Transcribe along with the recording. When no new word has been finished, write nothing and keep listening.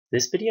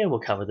This video will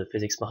cover the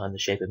physics behind the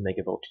shape of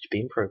megavoltage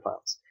beam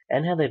profiles,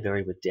 and how they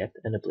vary with depth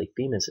and oblique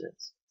beam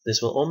incidence.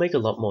 This will all make a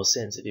lot more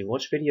sense if you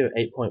watch video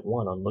 8.1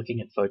 on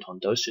looking at photon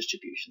dose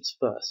distributions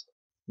first.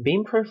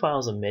 Beam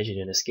profiles are measured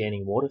in a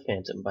scanning water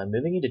phantom by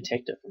moving a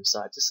detector from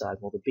side to side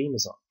while the beam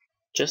is on.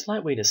 Just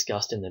like we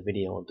discussed in the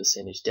video on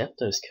percentage depth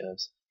dose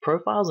curves,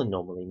 profiles are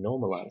normally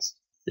normalized.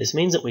 This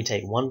means that we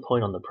take one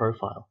point on the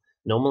profile,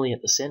 normally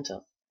at the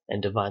center,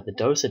 and divide the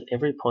dose at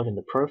every point in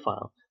the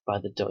profile by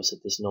the dose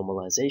at this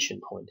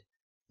normalization point,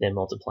 then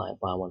multiply it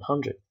by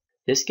 100.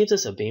 This gives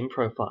us a beam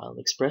profile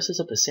expressed as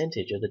a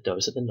percentage of the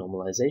dose at the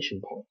normalization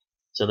point.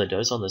 So the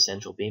dose on the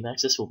central beam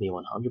axis will be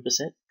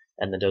 100%,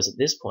 and the dose at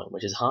this point,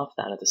 which is half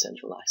that of the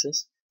central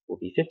axis, will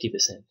be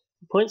 50%.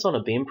 Points on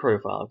a beam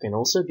profile can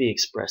also be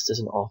expressed as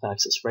an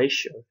off-axis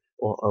ratio,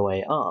 or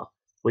OAR,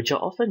 which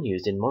are often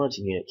used in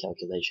monitor unit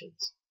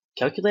calculations.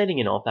 Calculating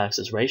an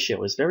off-axis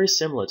ratio is very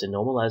similar to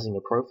normalizing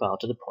a profile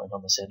to the point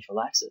on the central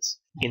axis,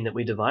 in that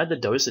we divide the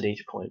dose at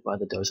each point by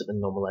the dose at the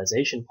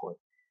normalization point,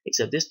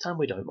 except this time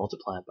we don't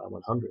multiply it by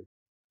 100.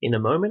 In a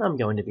moment I'm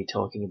going to be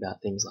talking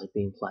about things like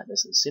beam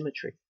flatness and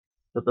symmetry,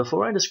 but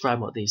before I describe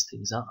what these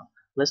things are,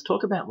 let's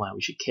talk about why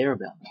we should care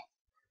about them.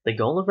 The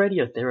goal of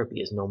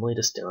radiotherapy is normally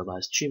to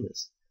sterilize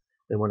tumors.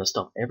 We want to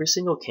stop every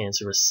single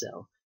cancerous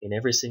cell in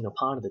every single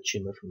part of the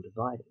tumor from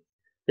dividing.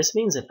 This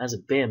means that as a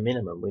bare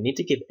minimum, we need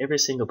to give every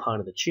single part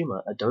of the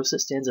tumor a dose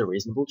that stands a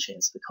reasonable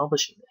chance of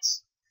accomplishing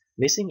this.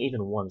 Missing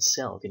even one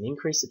cell can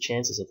increase the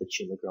chances of the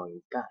tumor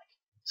growing back,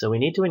 so we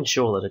need to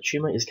ensure that a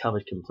tumor is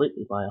covered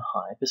completely by a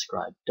high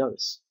prescribed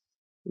dose.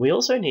 We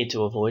also need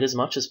to avoid as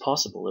much as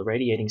possible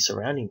irradiating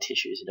surrounding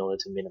tissues in order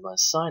to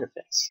minimize side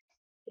effects.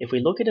 If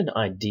we look at an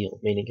ideal,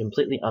 meaning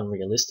completely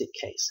unrealistic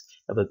case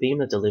of a beam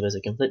that delivers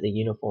a completely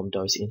uniform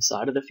dose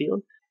inside of the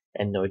field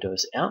and no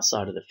dose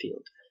outside of the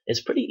field, it's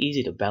pretty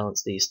easy to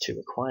balance these two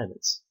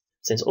requirements,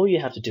 since all you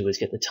have to do is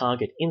get the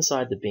target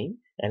inside the beam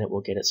and it will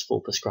get its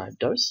full prescribed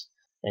dose,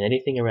 and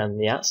anything around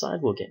the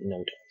outside will get no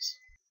dose.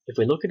 If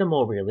we look at a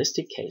more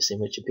realistic case in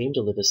which a beam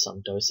delivers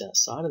some dose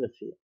outside of the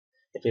field,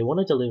 if we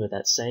want to deliver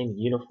that same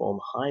uniform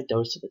high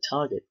dose to the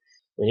target,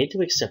 we need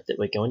to accept that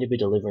we're going to be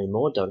delivering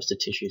more dose to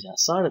tissues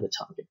outside of the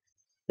target.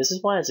 This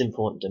is why it's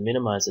important to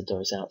minimize the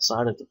dose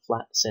outside of the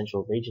flat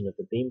central region of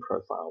the beam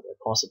profile where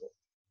possible,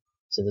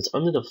 so it's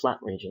only the flat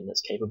region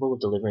that's capable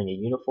of delivering a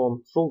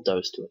uniform, full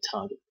dose to a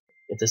target.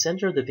 If the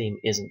center of the beam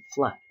isn't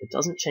flat, it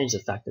doesn't change the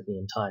fact that the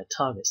entire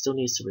target still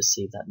needs to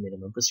receive that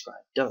minimum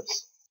prescribed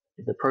dose.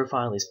 If the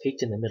profile is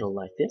peaked in the middle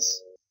like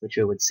this, which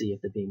we would see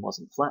if the beam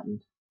wasn't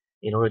flattened,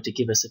 in order to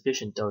give a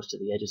sufficient dose to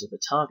the edges of the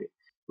target,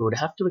 we would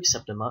have to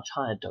accept a much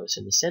higher dose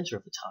in the center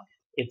of the target.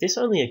 If this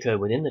only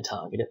occurred within the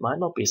target, it might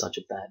not be such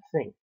a bad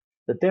thing,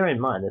 but bear in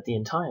mind that the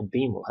entire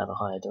beam will have a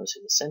higher dose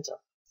in the center.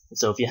 And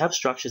so if you have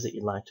structures that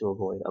you'd like to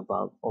avoid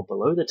above or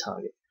below the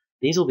target,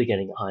 these will be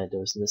getting a higher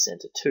dose in the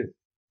center too.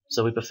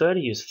 So we prefer to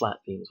use flat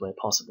beams where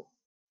possible.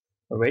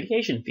 A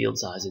radiation field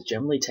size is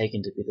generally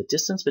taken to be the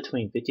distance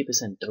between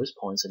 50% dose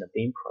points in a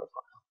beam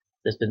profile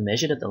that's been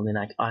measured at the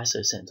LINAC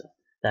isocenter,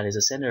 that is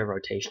a center of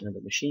rotation of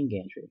the machine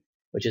gantry,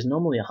 which is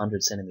normally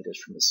 100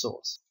 centimeters from the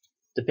source.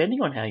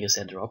 Depending on how your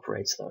center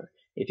operates though,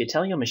 if you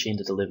tell your machine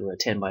to deliver a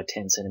 10 by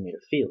 10 centimeter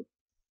field,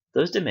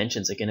 those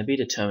dimensions are going to be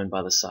determined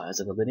by the size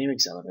of the linear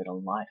accelerator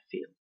light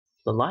field.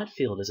 The light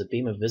field is a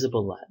beam of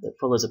visible light that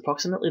follows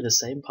approximately the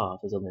same path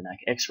as a LINAC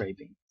X-ray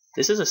beam.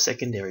 This is a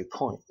secondary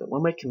point, but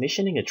when we're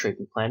commissioning a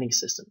treatment planning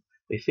system,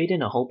 we feed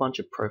in a whole bunch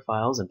of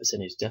profiles and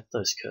percentage depth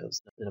dose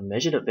curves that are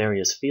measured at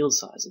various field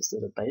sizes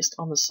that are based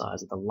on the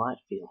size of the light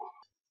field.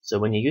 So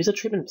when you use a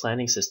treatment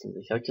planning system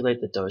to calculate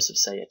the dose of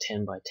say a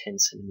 10 by 10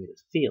 centimeter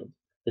field,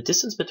 the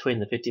distance between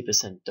the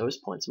 50% dose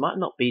points might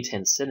not be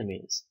 10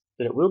 centimeters,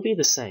 but it will be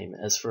the same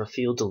as for a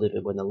field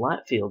delivered when the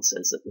light field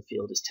says that the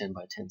field is 10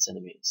 by 10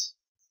 centimeters.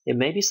 It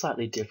may be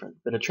slightly different,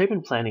 but a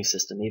treatment planning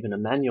system, even a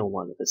manual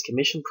one, if it's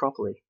commissioned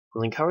properly,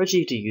 will encourage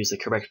you to use the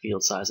correct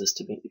field sizes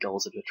to meet the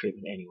goals of your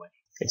treatment anyway.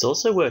 It's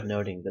also worth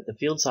noting that the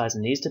field size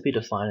needs to be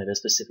defined at a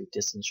specific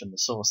distance from the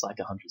source, like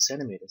 100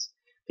 centimeters,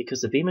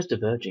 because the beam is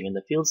diverging and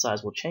the field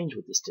size will change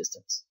with this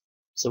distance.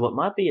 So what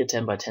might be a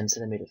 10 by 10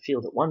 centimeter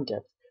field at one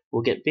depth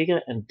will get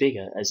bigger and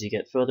bigger as you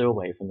get further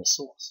away from the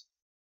source.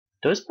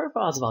 Dose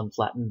profiles of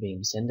unflattened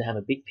beams tend to have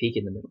a big peak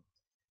in the middle.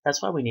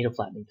 That's why we need a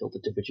flattening filter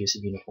to produce a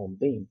uniform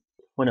beam.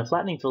 When a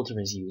flattening filter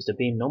is used, a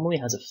beam normally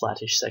has a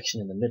flattish section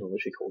in the middle,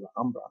 which we call the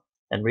umbra,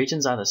 and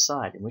regions either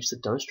side in which the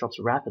dose drops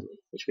rapidly,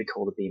 which we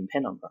call the beam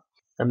penumbra.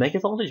 A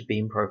megavoltage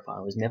beam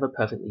profile is never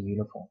perfectly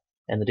uniform,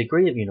 and the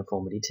degree of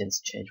uniformity tends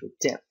to change with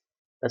depth.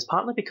 That's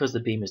partly because the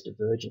beam is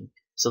diverging,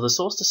 so the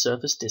source to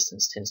surface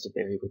distance tends to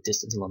vary with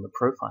distance along the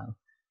profile,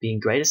 being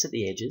greatest at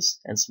the edges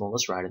and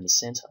smallest right in the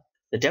center.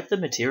 The depth of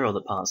material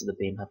that parts of the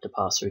beam have to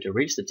pass through to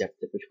reach the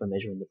depth at which we're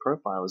measuring the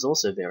profile is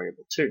also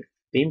variable too.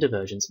 Beam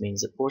divergence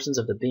means that portions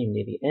of the beam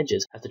near the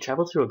edges have to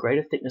travel through a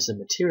greater thickness of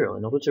material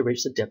in order to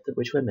reach the depth at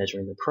which we're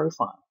measuring the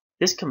profile.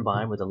 This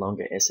combined with a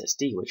longer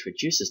SSD, which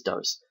reduces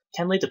dose,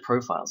 can lead to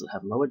profiles that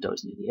have lower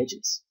dose near the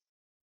edges.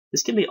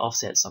 This can be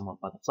offset somewhat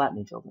by the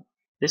flattening filter.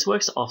 This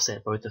works to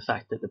offset both the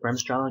fact that the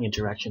Bremsstrahlung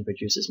interaction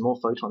produces more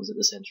photons at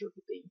the center of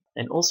the beam,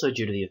 and also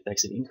due to the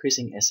effects of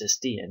increasing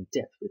SSD and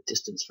depth with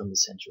distance from the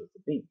center of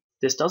the beam.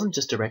 This doesn't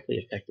just directly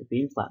affect the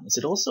beam flatness,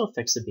 it also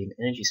affects the beam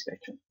energy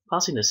spectrum.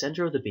 Passing the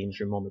center of the beam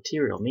through more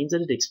material means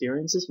that it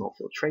experiences more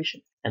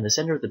filtration, and the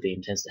center of the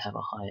beam tends to have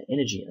a higher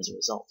energy as a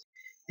result.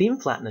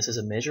 Beam flatness is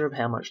a measure of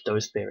how much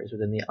dose varies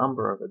within the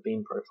umbra of a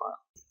beam profile.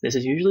 This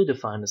is usually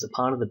defined as a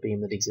part of the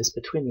beam that exists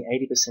between the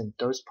 80%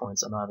 dose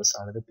points on either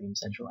side of the beam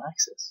central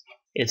axis.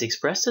 It's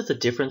expressed as the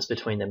difference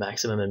between the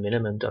maximum and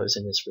minimum dose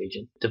in this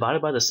region,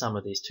 divided by the sum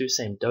of these two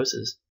same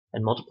doses,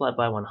 and multiplied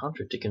by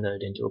 100 to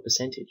convert it into a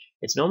percentage.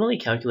 It's normally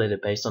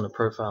calculated based on a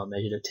profile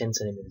measured at 10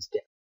 cm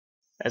depth.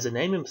 As the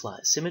name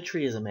implies,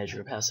 symmetry is a measure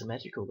of how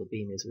symmetrical the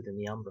beam is within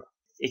the umbra.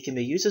 It can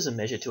be used as a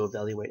measure to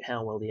evaluate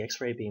how well the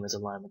X-ray beam is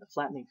aligned with a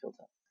flattening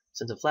filter.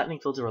 Since a flattening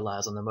filter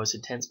relies on the most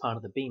intense part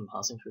of the beam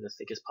passing through the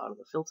thickest part of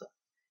the filter,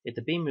 if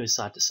the beam moves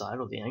side to side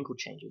or the angle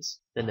changes,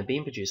 then the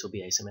beam produced will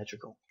be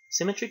asymmetrical.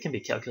 Symmetry can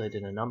be calculated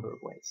in a number of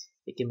ways.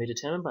 It can be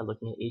determined by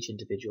looking at each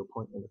individual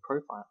point in the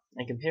profile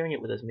and comparing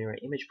it with a mirror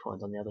image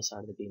point on the other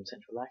side of the beam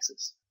central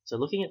axis. So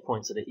looking at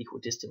points that are equal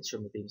distance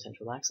from the beam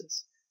central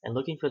axis, and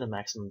looking for the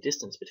maximum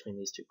distance between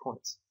these two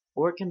points.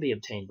 Or it can be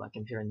obtained by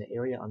comparing the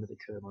area under the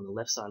curve on the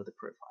left side of the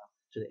profile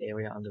to the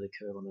area under the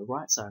curve on the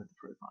right side of the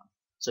profile.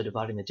 So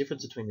dividing the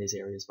difference between these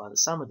areas by the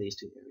sum of these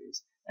two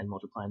areas and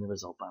multiplying the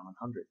result by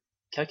 100.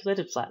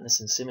 Calculated flatness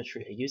and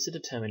symmetry are used to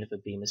determine if a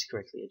beam is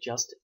correctly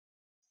adjusted.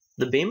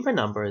 The beam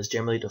penumbra is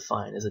generally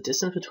defined as the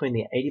distance between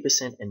the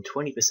 80% and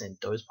 20%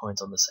 dose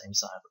points on the same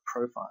side of the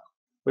profile.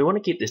 We want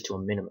to keep this to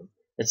a minimum.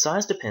 Its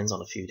size depends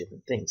on a few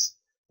different things.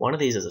 One of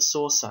these is a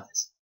source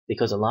size,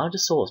 because a larger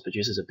source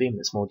produces a beam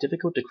that's more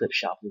difficult to clip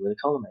sharply with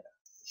a collimator.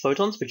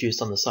 Photons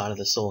produced on the side of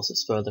the source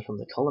that's further from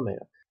the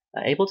collimator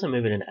are able to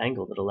move at an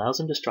angle that allows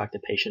them to strike the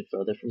patient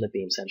further from the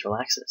beam central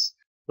axis,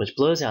 which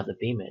blurs out the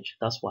beam edge,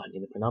 thus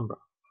widening the penumbra.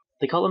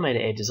 The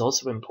collimator edge is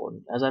also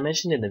important, as I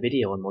mentioned in the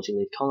video on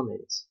multi-lead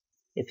collimators.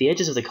 If the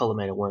edges of the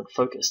collimator weren't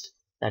focused,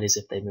 that is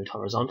if they moved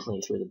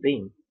horizontally through the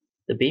beam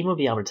would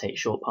be able to take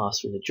short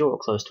paths through the jaw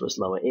close to its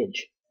lower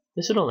edge.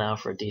 This would allow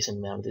for a decent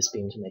amount of this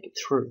beam to make it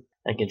through,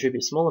 and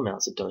contribute small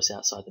amounts of dose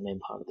outside the main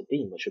part of the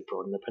beam, which would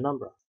broaden the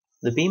penumbra.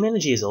 The beam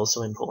energy is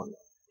also important,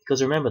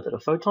 because remember that a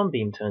photon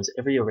beam turns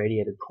every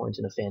irradiated point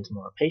in a phantom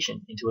or a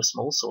patient into a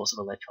small source of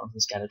electrons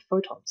and scattered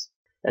photons.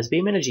 As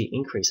beam energy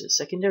increases,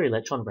 secondary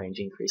electron range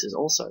increases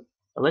also.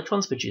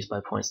 Electrons produced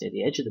by points near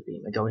the edge of the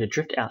beam are going to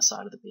drift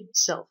outside of the beam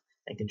itself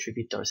and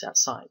contribute dose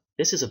outside.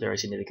 This is a very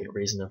significant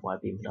reason of why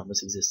beam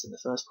penumbras exist in the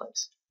first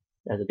place.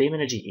 As the beam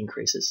energy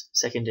increases,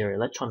 secondary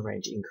electron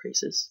range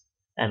increases,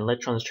 and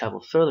electrons travel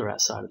further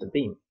outside of the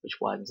beam,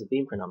 which widens the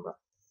beam penumbra.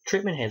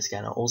 Treatment head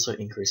scatter also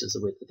increases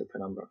the width of the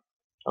penumbra.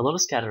 A lot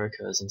of scatter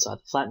occurs inside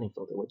the flattening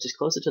filter, which is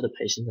closer to the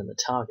patient than the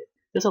target.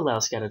 This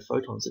allows scattered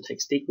photons to take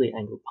steeply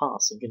angled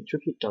paths and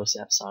contribute dose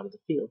outside of the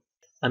field.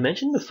 I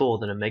mentioned before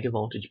that a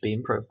megavoltage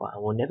beam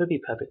profile will never be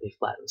perfectly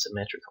flat and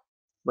symmetrical.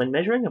 When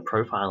measuring a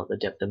profile at the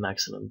depth of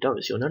maximum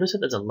dose, you'll notice that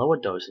there's a lower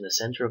dose in the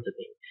center of the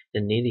beam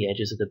than near the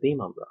edges of the beam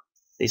umbra.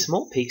 These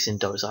small peaks in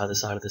dose either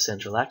side of the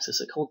central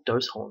axis are called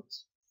dose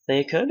horns. They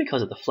occur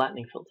because of the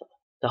flattening filter.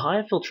 The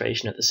higher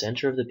filtration at the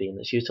center of the beam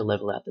that's used to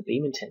level out the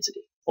beam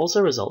intensity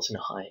also results in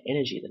a higher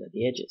energy than at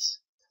the edges.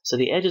 So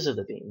the edges of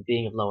the beam,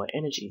 being of lower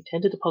energy,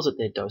 tend to deposit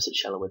their dose at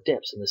shallower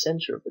depths in the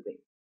center of the beam.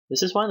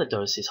 This is why the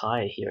dose is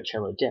higher here at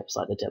shallow depths,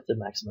 like the depth of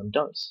maximum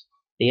dose.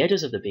 The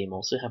edges of the beam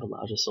also have a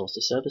larger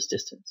source-to-surface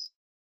distance.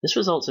 This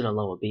results in a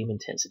lower beam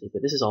intensity,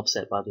 but this is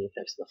offset by the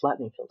effects of the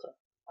flattening filter.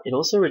 It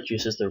also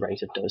reduces the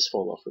rate of dose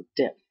fall-off with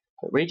depth,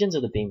 but regions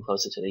of the beam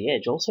closer to the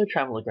edge also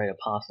travel a greater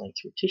path length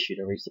through tissue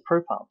to reach the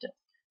profile depth,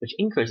 which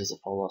increases the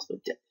fall-off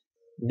with depth.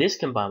 This,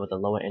 combined with the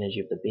lower energy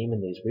of the beam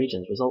in these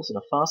regions, results in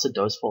a faster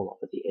dose fall-off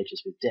at the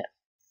edges with depth.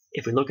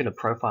 If we look at a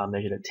profile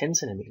measured at 10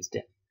 cm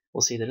depth,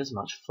 we'll see that it's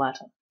much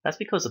flatter. That's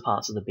because the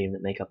parts of the beam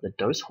that make up the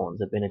dose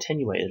horns have been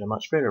attenuated at a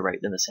much greater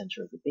rate than the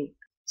center of the beam,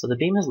 so the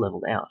beam has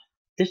leveled out.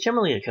 This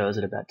generally occurs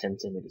at about 10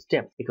 cm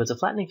depth because the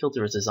flattening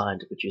filter is designed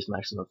to produce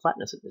maximum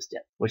flatness at this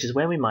depth, which is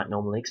where we might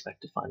normally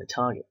expect to find a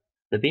target.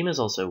 The beam is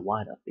also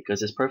wider because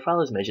this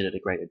profile is measured at a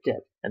greater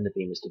depth and the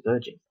beam is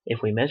diverging.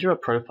 If we measure a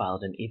profile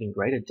at an even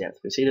greater depth,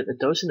 we see that the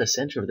dose in the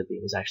center of the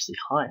beam is actually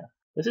higher.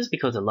 This is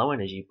because the low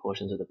energy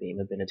portions of the beam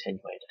have been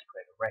attenuated at a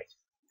greater rate,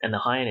 and the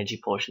high energy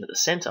portion at the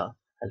center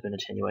has been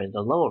attenuated at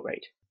a lower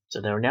rate,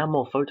 so there are now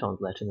more photons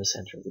left in the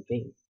center of the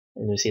beam,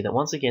 and we see that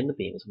once again the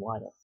beam is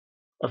wider.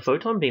 A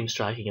photon beam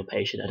striking a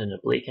patient at an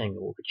oblique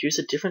angle will produce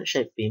a different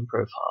shaped beam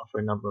profile for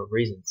a number of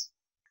reasons.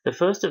 The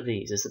first of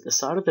these is that the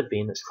side of the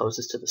beam that's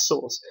closest to the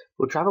source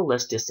will travel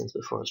less distance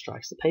before it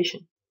strikes the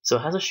patient, so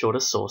it has a shorter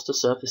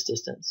source-to-surface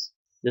distance.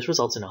 This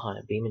results in a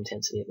higher beam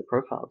intensity at the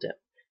profile depth,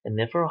 and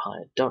therefore a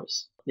higher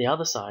dose. The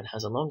other side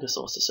has a longer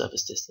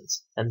source-to-surface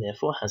distance, and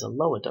therefore has a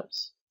lower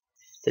dose.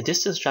 The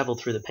distance traveled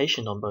through the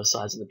patient on both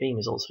sides of the beam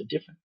is also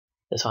different.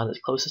 The side that's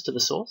closest to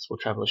the source will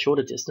travel a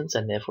shorter distance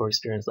and therefore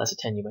experience less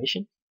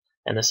attenuation,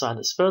 and the side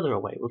that's further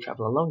away will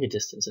travel a longer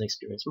distance and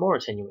experience more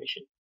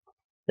attenuation.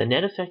 The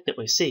net effect that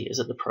we see is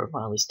that the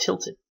profile is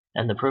tilted,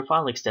 and the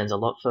profile extends a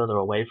lot further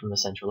away from the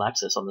central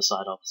axis on the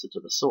side opposite to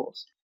the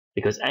source,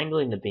 because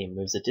angling the beam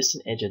moves the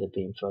distant edge of the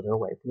beam further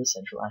away from the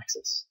central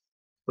axis.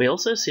 We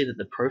also see that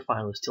the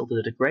profile is tilted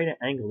at a greater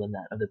angle than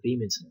that of the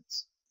beam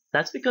incidence.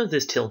 That's because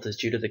this tilt is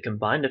due to the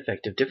combined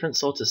effect of different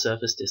sorts of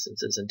surface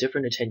distances and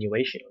different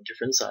attenuation on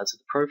different sides of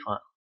the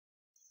profile.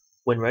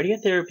 When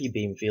radiotherapy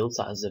beam field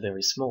sizes are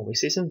very small, we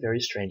see some very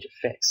strange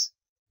effects.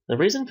 The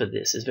reason for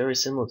this is very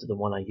similar to the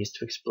one I used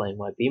to explain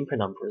why beam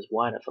penumbra is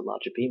wider for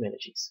larger beam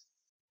energies.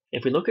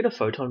 If we look at a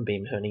photon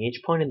beam turning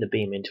each point in the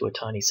beam into a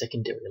tiny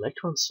secondary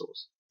electron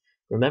source,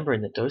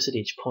 remembering that dose at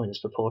each point is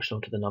proportional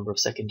to the number of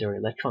secondary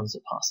electrons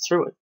that pass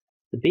through it,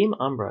 the beam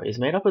umbra is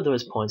made up of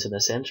those points in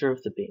the center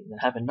of the beam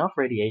that have enough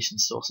radiation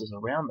sources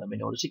around them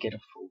in order to get a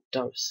full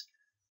dose.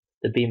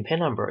 The beam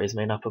penumbra is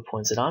made up of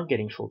points that aren't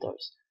getting full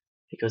dose,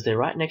 because they're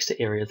right next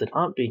to areas that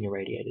aren't being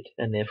irradiated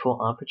and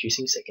therefore aren't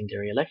producing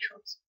secondary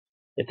electrons.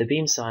 If the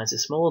beam size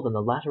is smaller than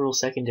the lateral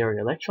secondary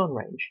electron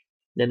range,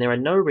 then there are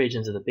no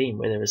regions of the beam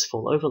where there is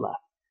full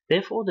overlap.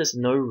 Therefore, there's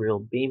no real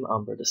beam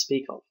umbra to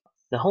speak of.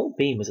 The whole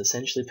beam is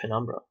essentially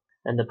penumbra,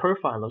 and the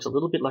profile looks a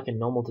little bit like a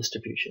normal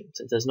distribution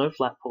since there's no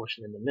flat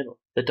portion in the middle.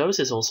 The dose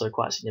is also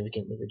quite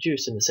significantly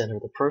reduced in the center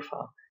of the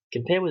profile,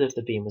 compared with if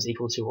the beam was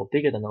equal to or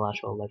bigger than the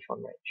lateral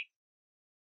electron range.